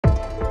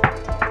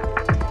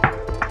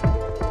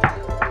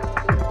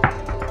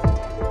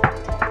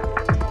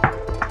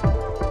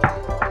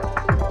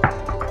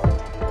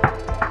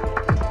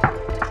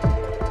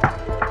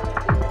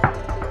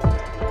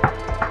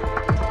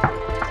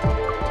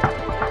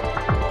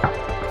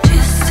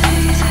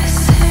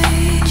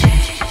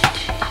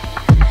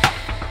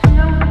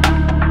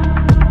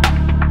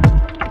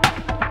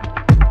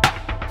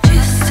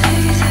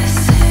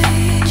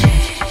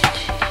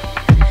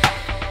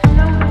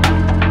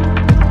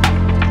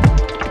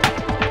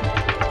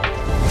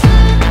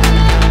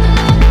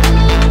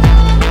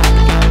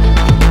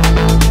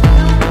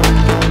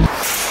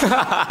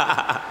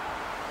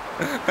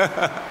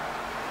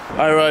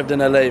I arrived in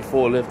LA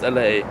for Lift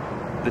LA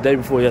the day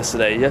before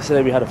yesterday.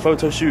 Yesterday we had a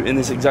photo shoot in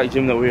this exact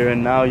gym that we're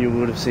in now. You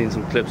would have seen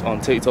some clips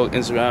on TikTok,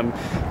 Instagram,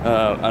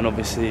 and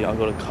obviously I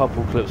got a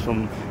couple clips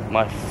from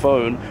my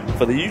phone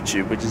for the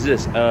YouTube, which is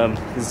this.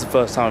 This is the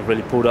first time I've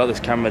really pulled out this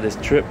camera this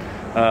trip.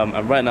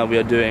 And right now we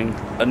are doing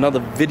another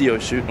video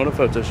shoot, not a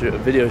photo shoot, a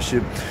video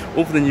shoot,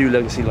 all for the new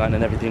Legacy line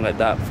and everything like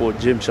that for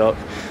GYMSHARK.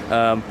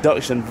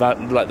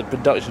 Like the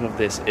production of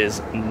this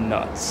is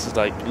nuts.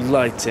 Like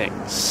lighting,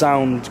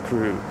 sound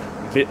crew,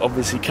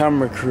 obviously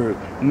camera crew,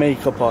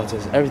 makeup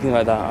artists, everything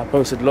like that. I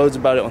posted loads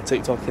about it on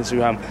TikTok,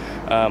 Instagram,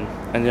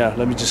 and yeah,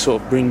 let me just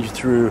sort of bring you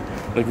through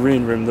the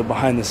green room, the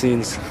behind the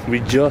scenes.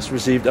 We just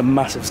received a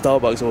massive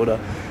Starbucks order,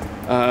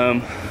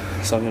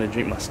 so I'm gonna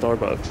drink my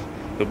Starbucks.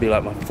 It'll be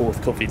like my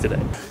 4th coffee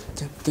today.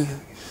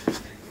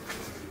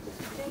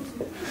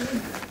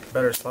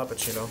 Better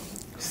slappuccino.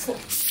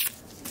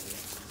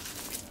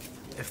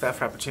 If that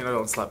frappuccino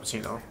don't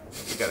slappuccino,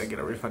 you gotta get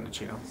a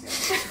refunded-chino.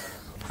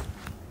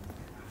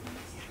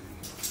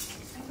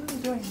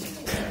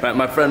 Right,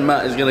 my friend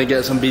Matt is gonna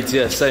get some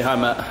BTS. Say hi,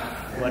 Matt.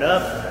 What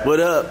up? What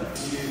up?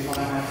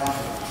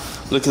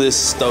 Look at this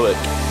stoic.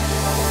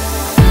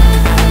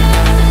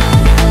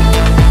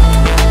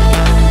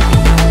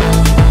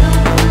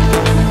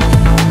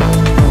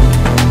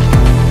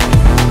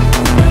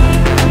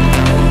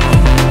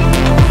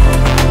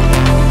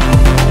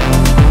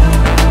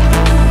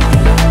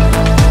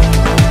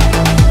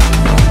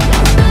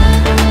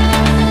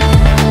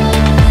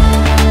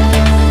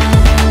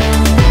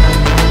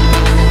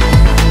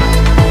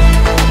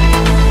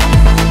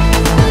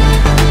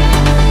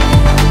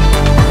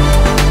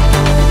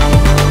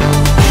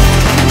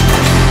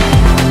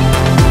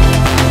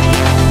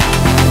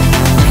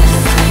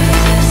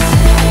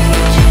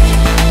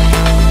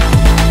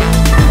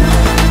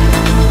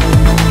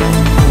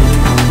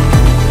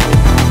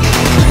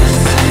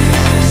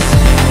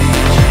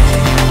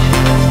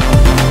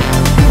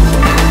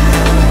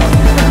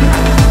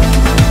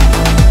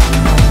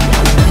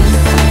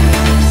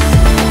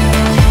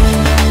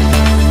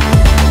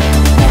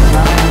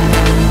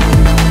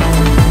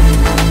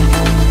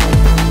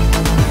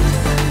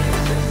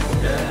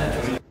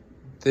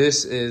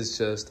 This is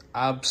just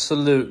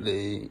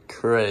absolutely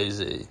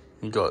crazy.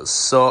 You got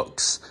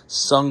socks,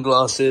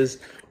 sunglasses,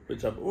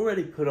 which I've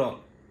already put on,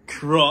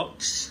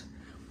 Crocs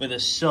with a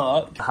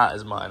shark. The hat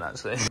is mine,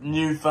 actually.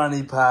 New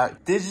fanny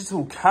pack,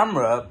 digital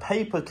camera,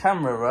 paper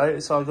camera,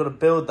 right? So I've got to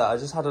build that. I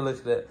just had a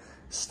look at it.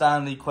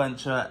 Stanley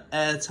Quencher,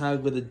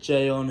 AirTag with a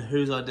J on.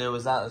 Whose idea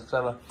was that? That's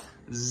clever.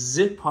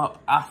 Zip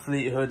up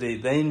athlete hoodie.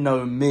 They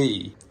know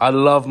me. I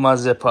love my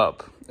zip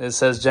up. It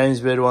says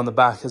James Beardwell on the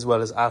back as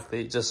well as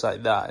athlete, just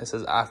like that. It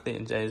says athlete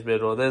and James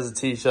Beardwell. There's a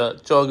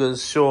t-shirt,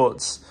 joggers,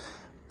 shorts,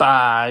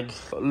 bag.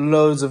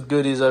 Loads of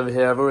goodies over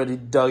here. I've already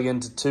dug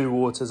into 2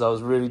 waters. I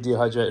was really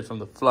dehydrated from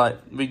the flight.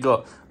 We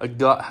got a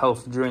gut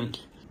health drink.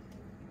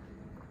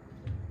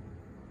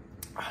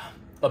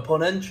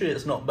 Upon entry,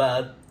 it's not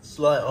bad.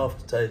 Slight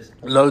aftertaste.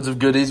 Loads of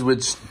goodies,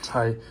 which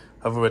I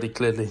have already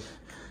clearly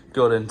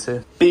got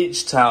into.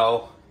 Beach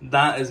towel.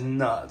 That is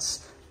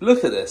nuts.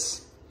 Look at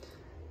this.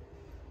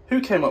 Who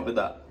came up with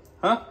that?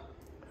 Huh?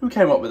 Who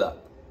came up with that?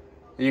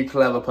 You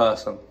clever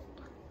person.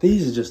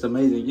 These are just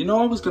amazing. You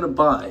know, I was going to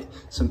buy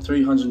some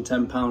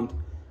 £310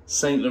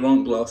 Saint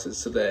Laurent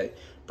glasses today,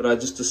 but I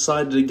just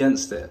decided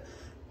against it.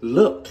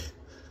 Look.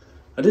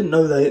 I didn't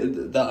know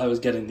that I was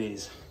getting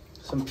these.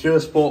 Some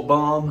Pure Sport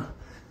balm,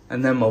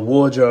 and then my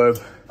wardrobe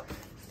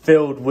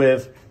filled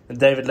with the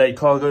David Lade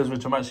cargos,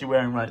 which I'm actually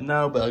wearing right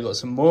now, but I got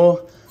some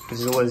more,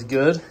 which is always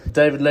good.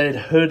 David Lade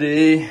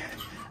hoodie.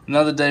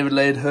 Another David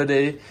Lade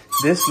hoodie.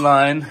 This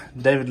line,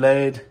 David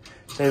Lade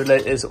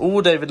is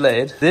all David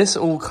Lade. This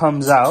all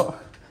comes out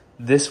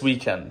this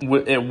weekend.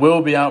 It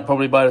will be out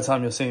probably by the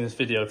time you're seeing this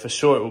video. For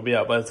sure it will be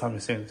out by the time you're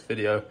seeing this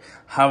video.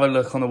 Have a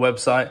look on the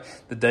website,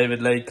 the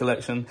David Lade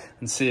collection,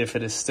 and see if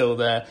it is still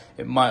there.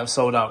 It might have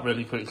sold out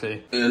really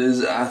quickly. It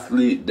is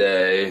Athlete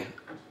Day.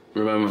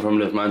 Remember from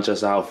Lift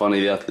Manchester how funny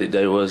the Athlete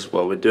Day was?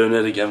 Well, we're doing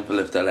it again for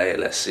Lift LA.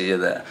 Let's see you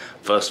there.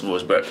 First of all,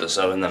 it's breakfast,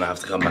 so and then I have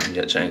to come back and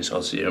get changed, so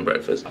I'll see you in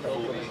breakfast.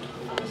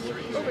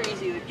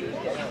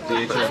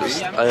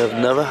 I have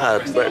never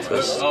had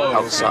breakfast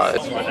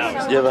outside.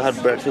 You ever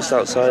had breakfast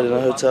outside in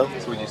a hotel?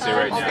 So would you say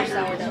right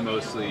now you're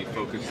mostly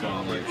focused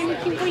on like...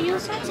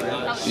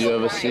 You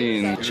ever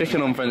seen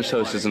chicken on French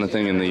toast isn't a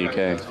thing in the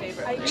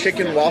UK?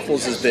 Chicken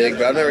waffles is big,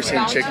 but I've never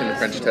seen chicken and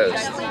French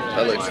toast.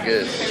 That looks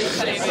good.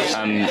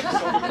 And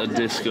a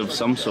disc of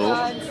some sort.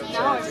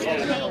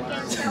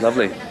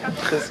 Lovely.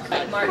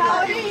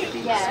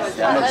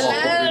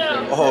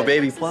 Oh,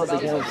 baby, plug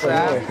again.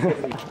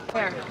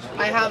 Where?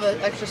 I have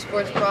an extra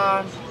sports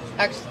bra.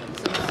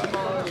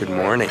 Good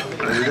morning. I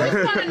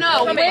just want to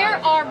know, where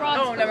are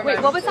Rob's... Oh, never mind.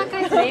 Wait, what was that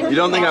guy's name? You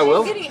don't think I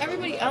will?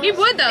 Everybody else. He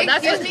would, though.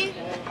 That's what...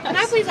 Can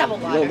I please have a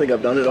water? You don't think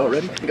I've done it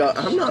already?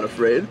 I'm not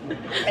afraid.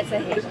 It's a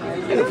hate.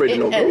 I'm afraid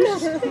of no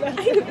ghosts.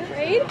 I'm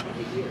afraid?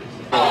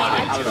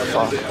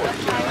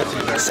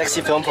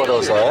 Sexy film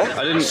photos, huh?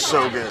 I didn't.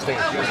 So good.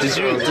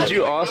 Did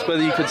you ask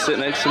whether you could sit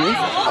next to me?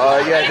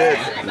 Yeah, I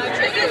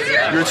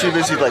did. You were too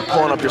busy like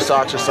pulling up your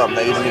socks or something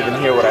that you didn't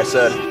even hear what I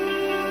said.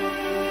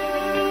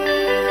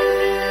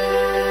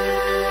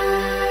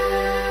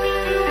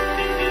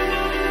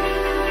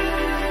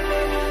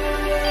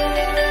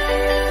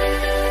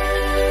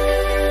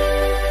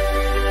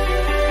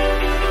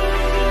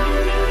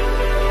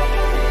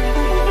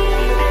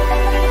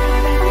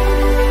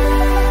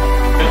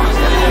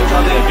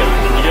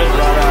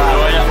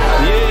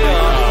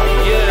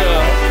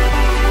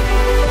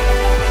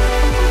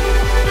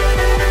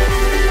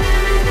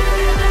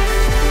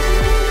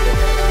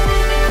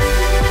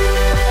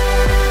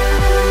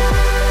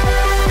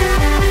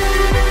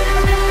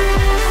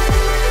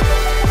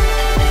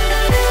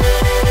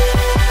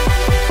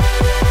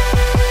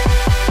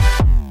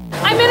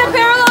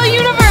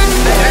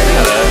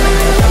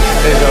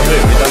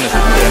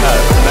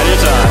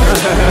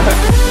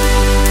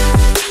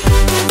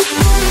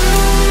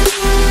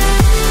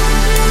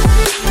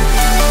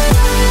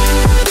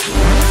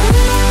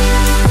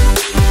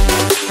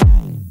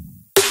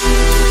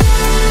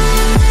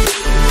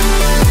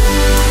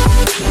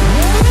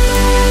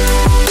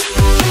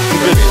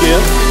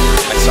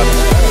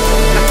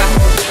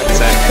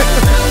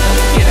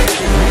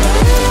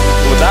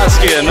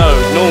 Skiing, no,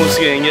 normal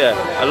skiing, yeah.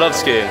 I love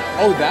skiing.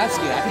 Oh, that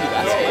skiing. I can do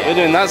that skiing. We're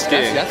doing that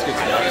skiing. That's good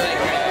to know.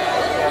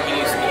 You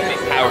need some big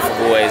powerful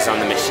boys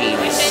on the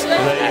machines.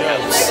 That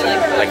helps.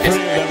 Like this.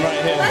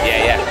 Right here.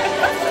 Yeah, yeah.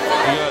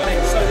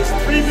 So there's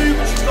 3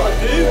 movements you've got to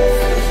do.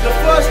 The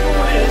first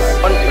one is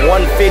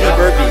 150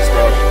 burpees,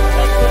 bro.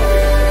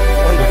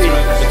 150.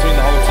 Between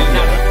the whole team.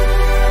 Yeah.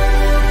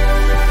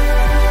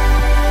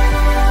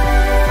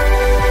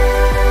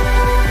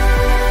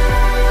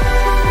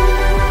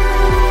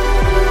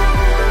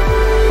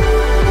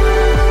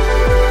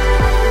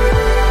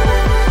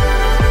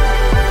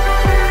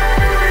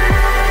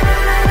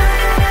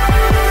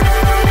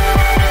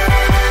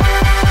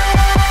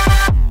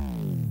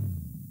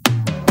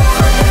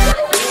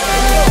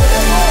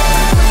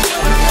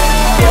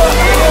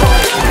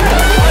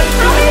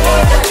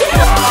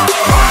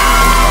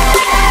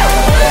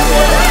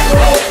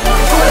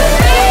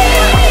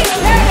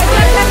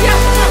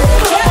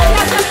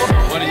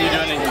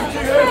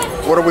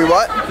 What are we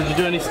what? Did you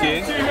do any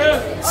skiing?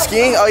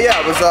 Skiing? Oh yeah,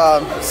 I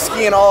was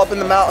skiing all up in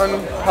the mountain,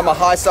 had my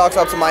high socks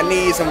up to my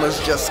knees and was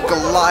just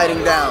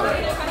gliding down.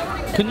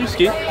 Can you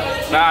ski?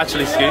 No,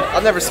 actually ski.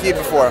 I've never skied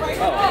before.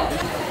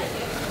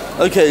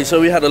 Okay,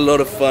 so we had a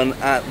lot of fun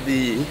at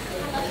the,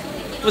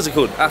 what's it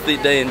called?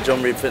 Athlete Day in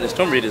John Reed Fitness.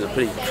 John Reed is a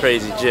pretty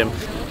crazy gym.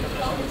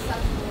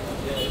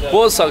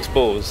 What sucks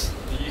balls?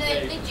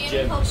 The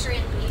gym culture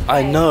in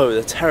I know,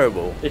 they're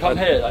terrible. You come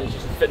here, like, it's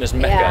just a fitness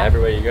mecca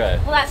everywhere you go.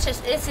 Well,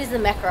 this is the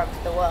mecca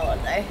of the world,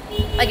 though.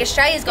 Like,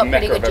 Australia's got The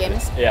pretty mecca good of gyms,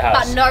 everything. Yeah, it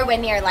has. but nowhere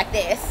near like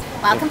this.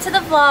 Welcome to the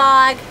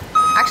vlog.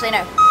 Actually,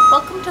 no.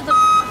 Welcome to the.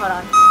 Hold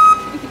on.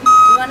 Do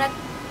you want a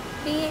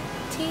tea?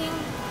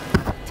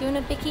 Do you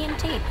want a bicky and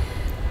tea?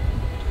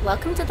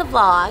 Welcome to the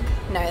vlog.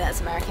 No,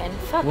 that's American.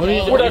 Fuck me.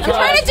 I'm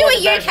trying to do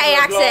a UK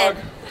accent.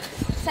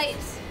 Say it.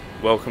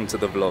 Welcome to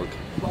the vlog.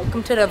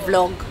 Welcome to the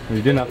vlog. You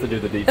didn't have to do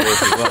the deep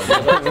voice as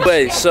well.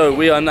 Wait, so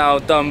we are now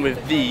done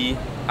with the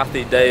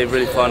Athlete Day.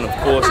 Really fun, of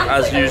course,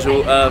 as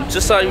usual.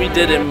 Just like we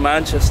did in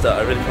Manchester.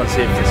 I really can't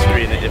see if the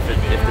screen, if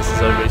this is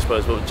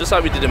overexposed, but just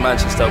like we did in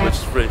Manchester, which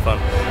is really fun.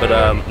 But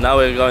now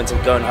we're going to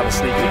go and have a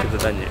sneak peek of the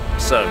venue.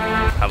 So,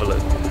 have a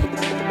look.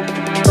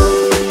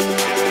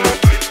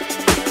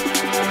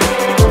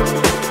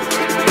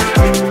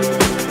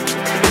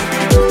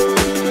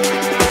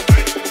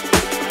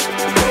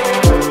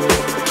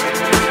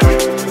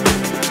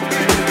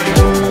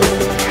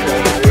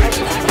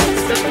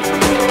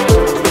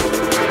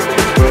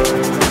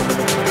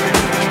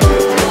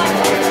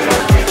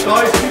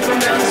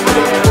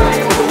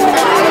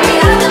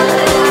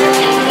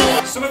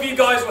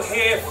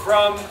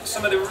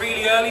 Some of the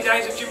really early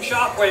days of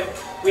GYMSHARK when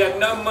we had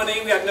no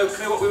money, we had no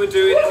clue what we were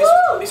doing,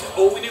 and this is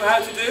all we knew how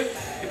to do.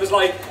 It was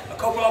like a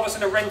couple of us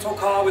in a rental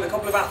car with a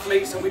couple of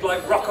athletes, and we'd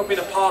like rock up in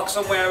a park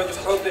somewhere and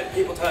just hope that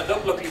people turned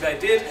up. Luckily they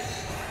did.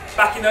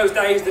 Back in those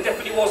days there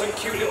definitely wasn't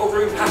cute little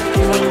room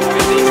packages like you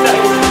have these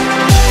days.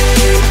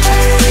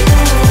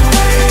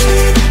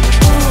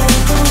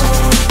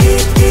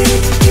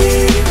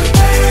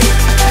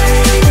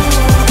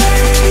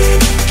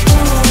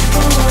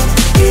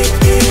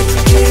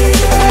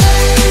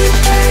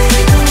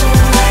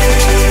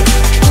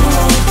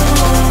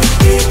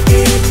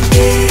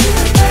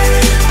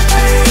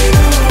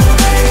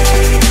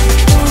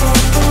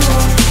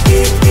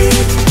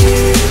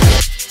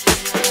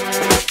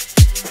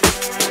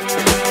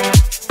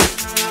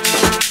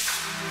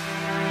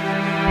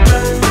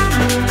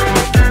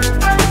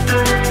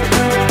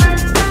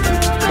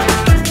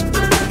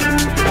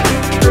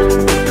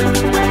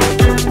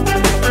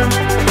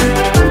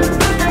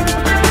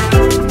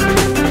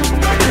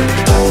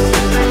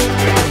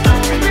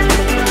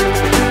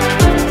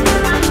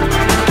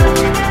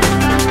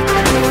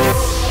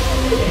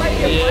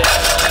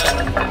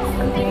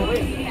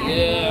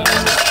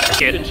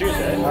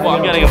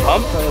 I'm getting a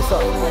pump.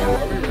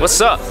 What's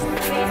up?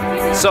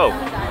 So,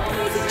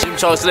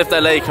 GYMSHARK Lift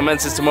LA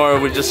commences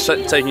tomorrow. We're just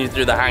taking you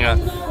through the hangar.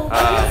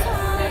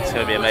 It's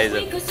going to be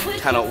amazing.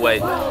 Cannot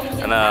wait.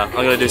 And I'm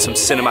going to do some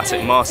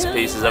cinematic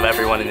masterpieces of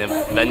everyone in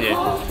the venue.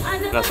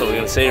 And that's what we're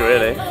going to see,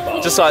 really.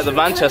 Just like the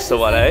Manchester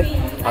one, eh?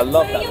 I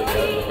love that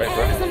video. Great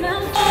for it.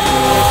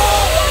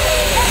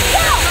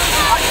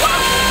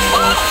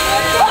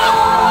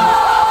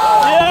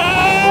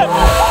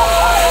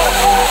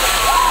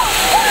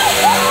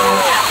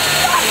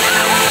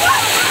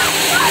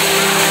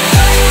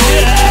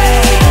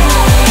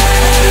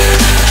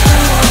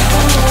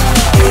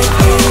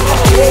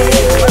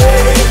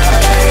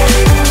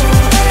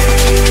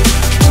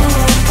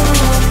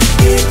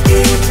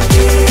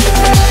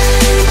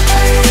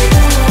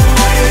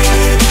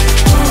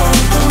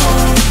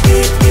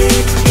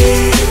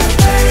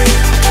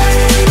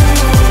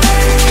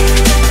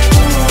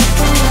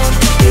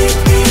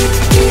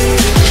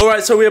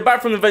 So we are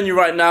back from the venue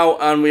right now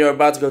and we are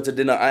about to go to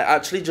dinner. I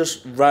actually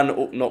just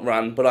not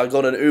ran, but I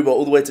got an Uber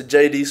all the way to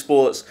JD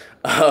Sports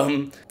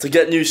to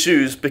get new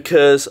shoes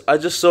because I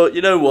just thought,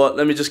 you know what,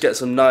 let me just get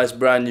some nice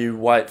brand new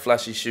white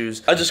flashy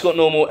shoes. I just got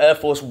normal Air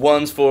Force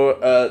Ones for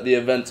the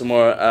event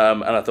tomorrow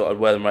and I thought I'd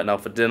wear them right now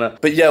for dinner.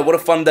 But yeah, what a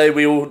fun day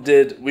we all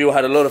did. We all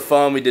had a lot of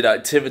fun. We did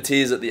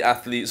activities at the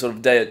athlete sort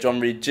of day at John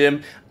Reed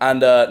Gym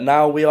and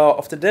now we are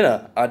off to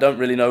dinner. I don't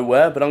really know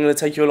where, but I'm going to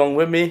take you along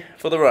with me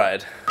for the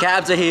ride.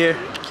 Cabs are here.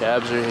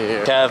 Cabs are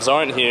here. Calves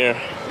aren't here.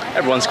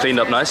 Everyone's cleaned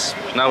up nice.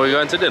 Now we're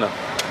going to dinner.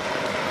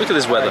 Look at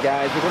this weather. All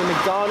right, guys, we're going to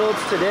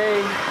McDonald's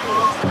today.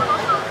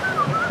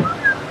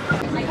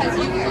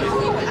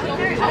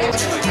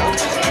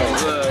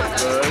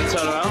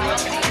 Turn around.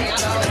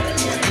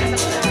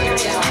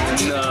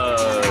 No.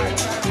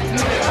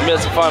 I'm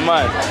yet to find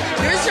mine.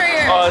 Yours right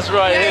here. Oh, it's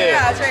right here.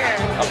 Yeah, it's right here.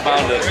 I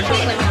found it.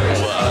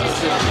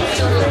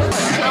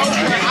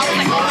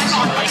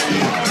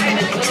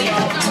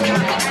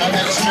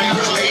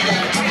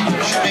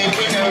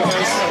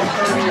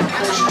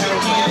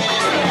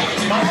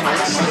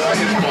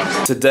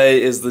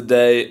 Today is the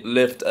day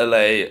Lift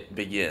LA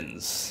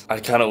begins. I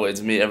cannot wait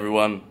to meet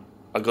everyone.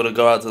 I've got to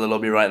go out to the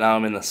lobby right now.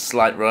 I'm in a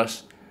slight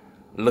rush.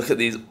 Look at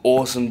these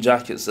awesome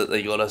jackets that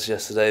they got us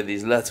yesterday.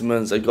 These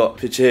Lettermans. They got a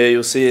picture here.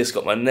 You'll see it's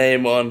got my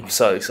name on. I'm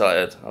so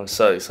excited. I'm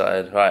so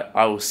excited. Right,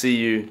 I will see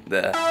you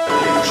there.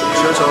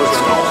 Sure, it's always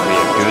going to be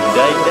a good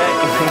day.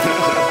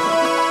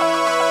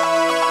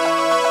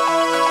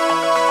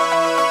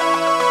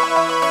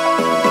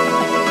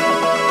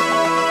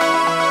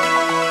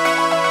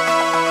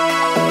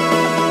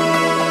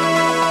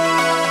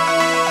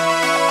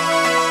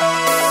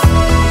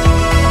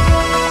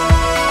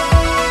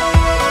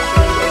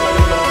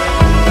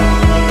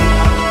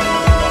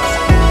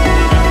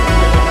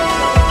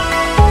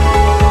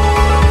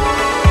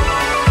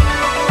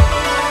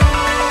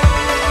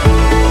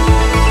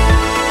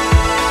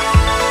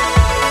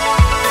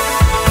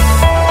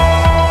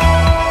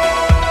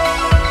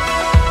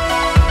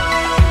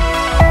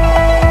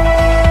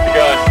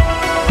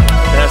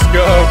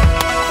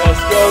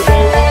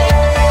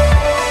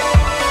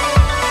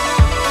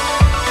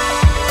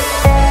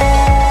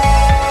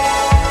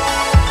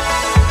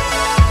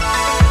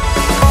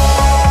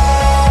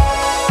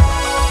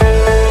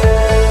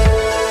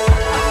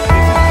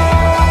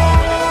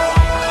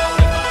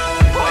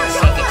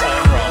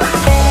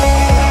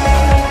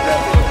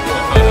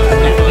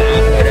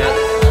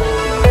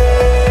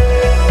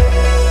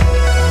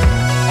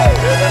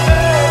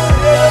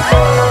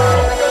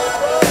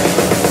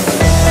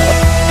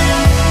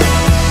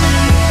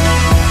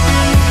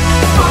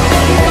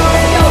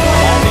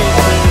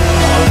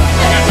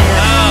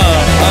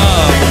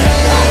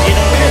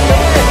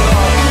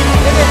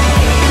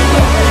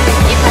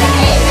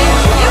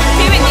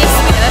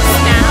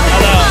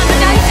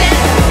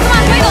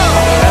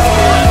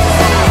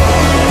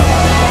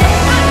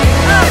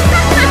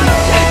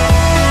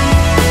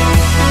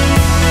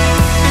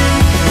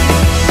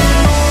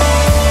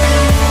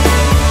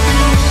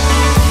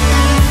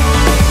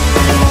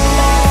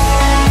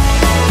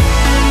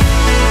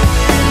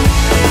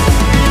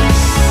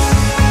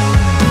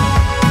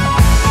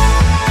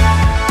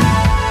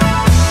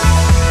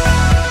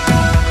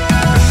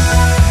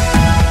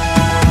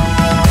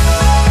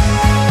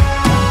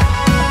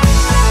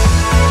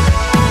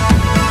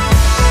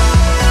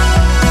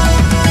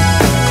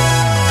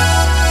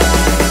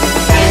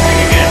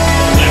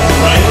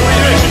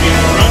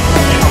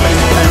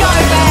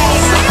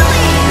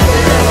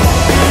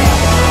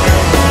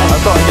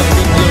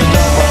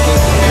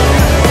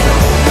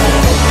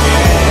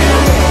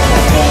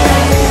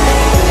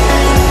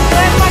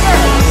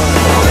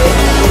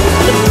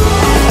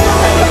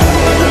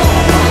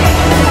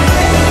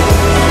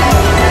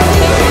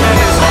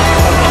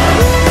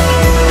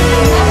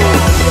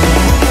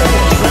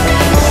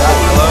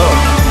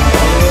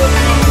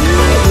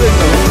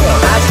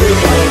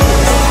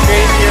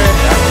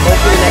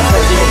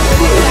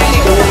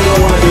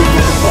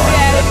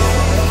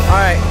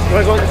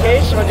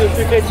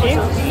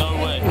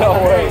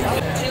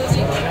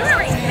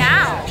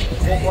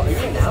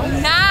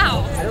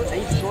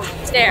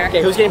 there.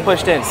 Okay, who's getting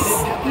pushed in?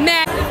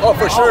 Man. Oh,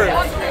 for sure.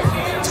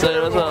 Say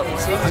what's up.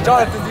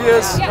 Jonathan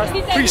Diaz.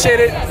 Appreciate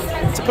it.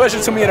 It's a pleasure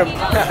to meet him.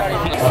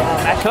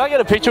 Can I get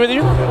a picture with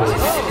you?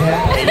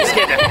 You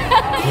scared the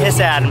piss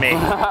out of me.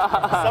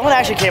 Someone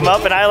actually came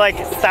up and I like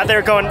thought they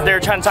were trying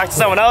to talk to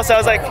someone else. I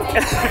was like,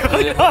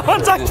 I want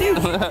to talk to you.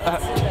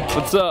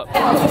 What's up?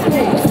 Okay.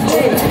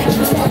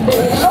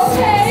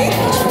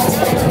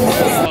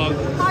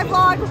 Hi,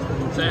 vlog.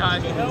 Say hi.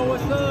 Yo,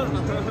 what's up?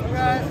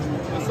 Okay.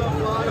 What's up,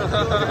 vlog?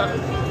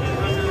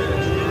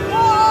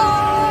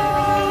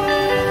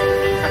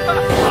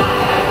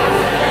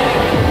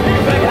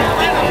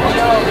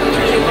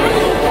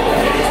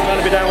 Trying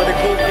to be down with the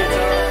cool kids.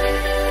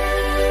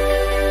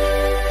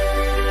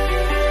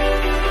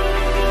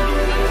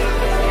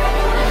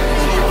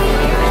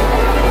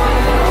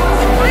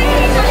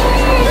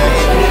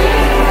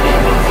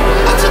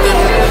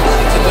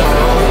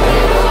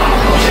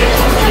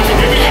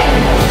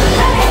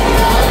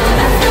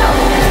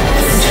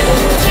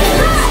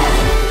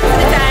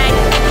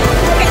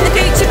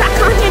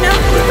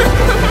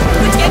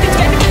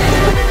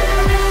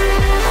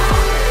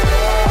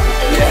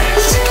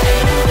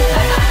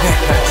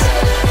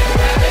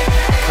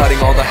 Cutting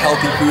all the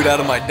healthy food out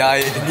of my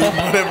diet and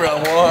eating whatever I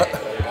want.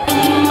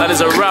 That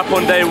is a wrap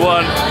on day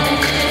one.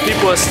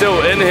 People are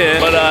still in here,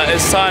 but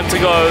it's time to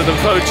go. The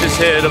coach is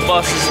here, the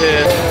bus is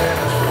here.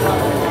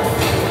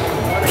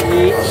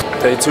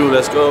 Day 2,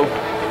 let's go.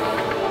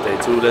 Day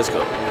 2, let's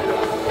go.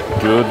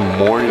 Good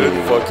morning.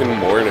 Good fucking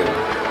morning.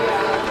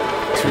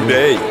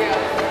 Today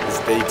is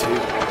day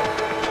 2.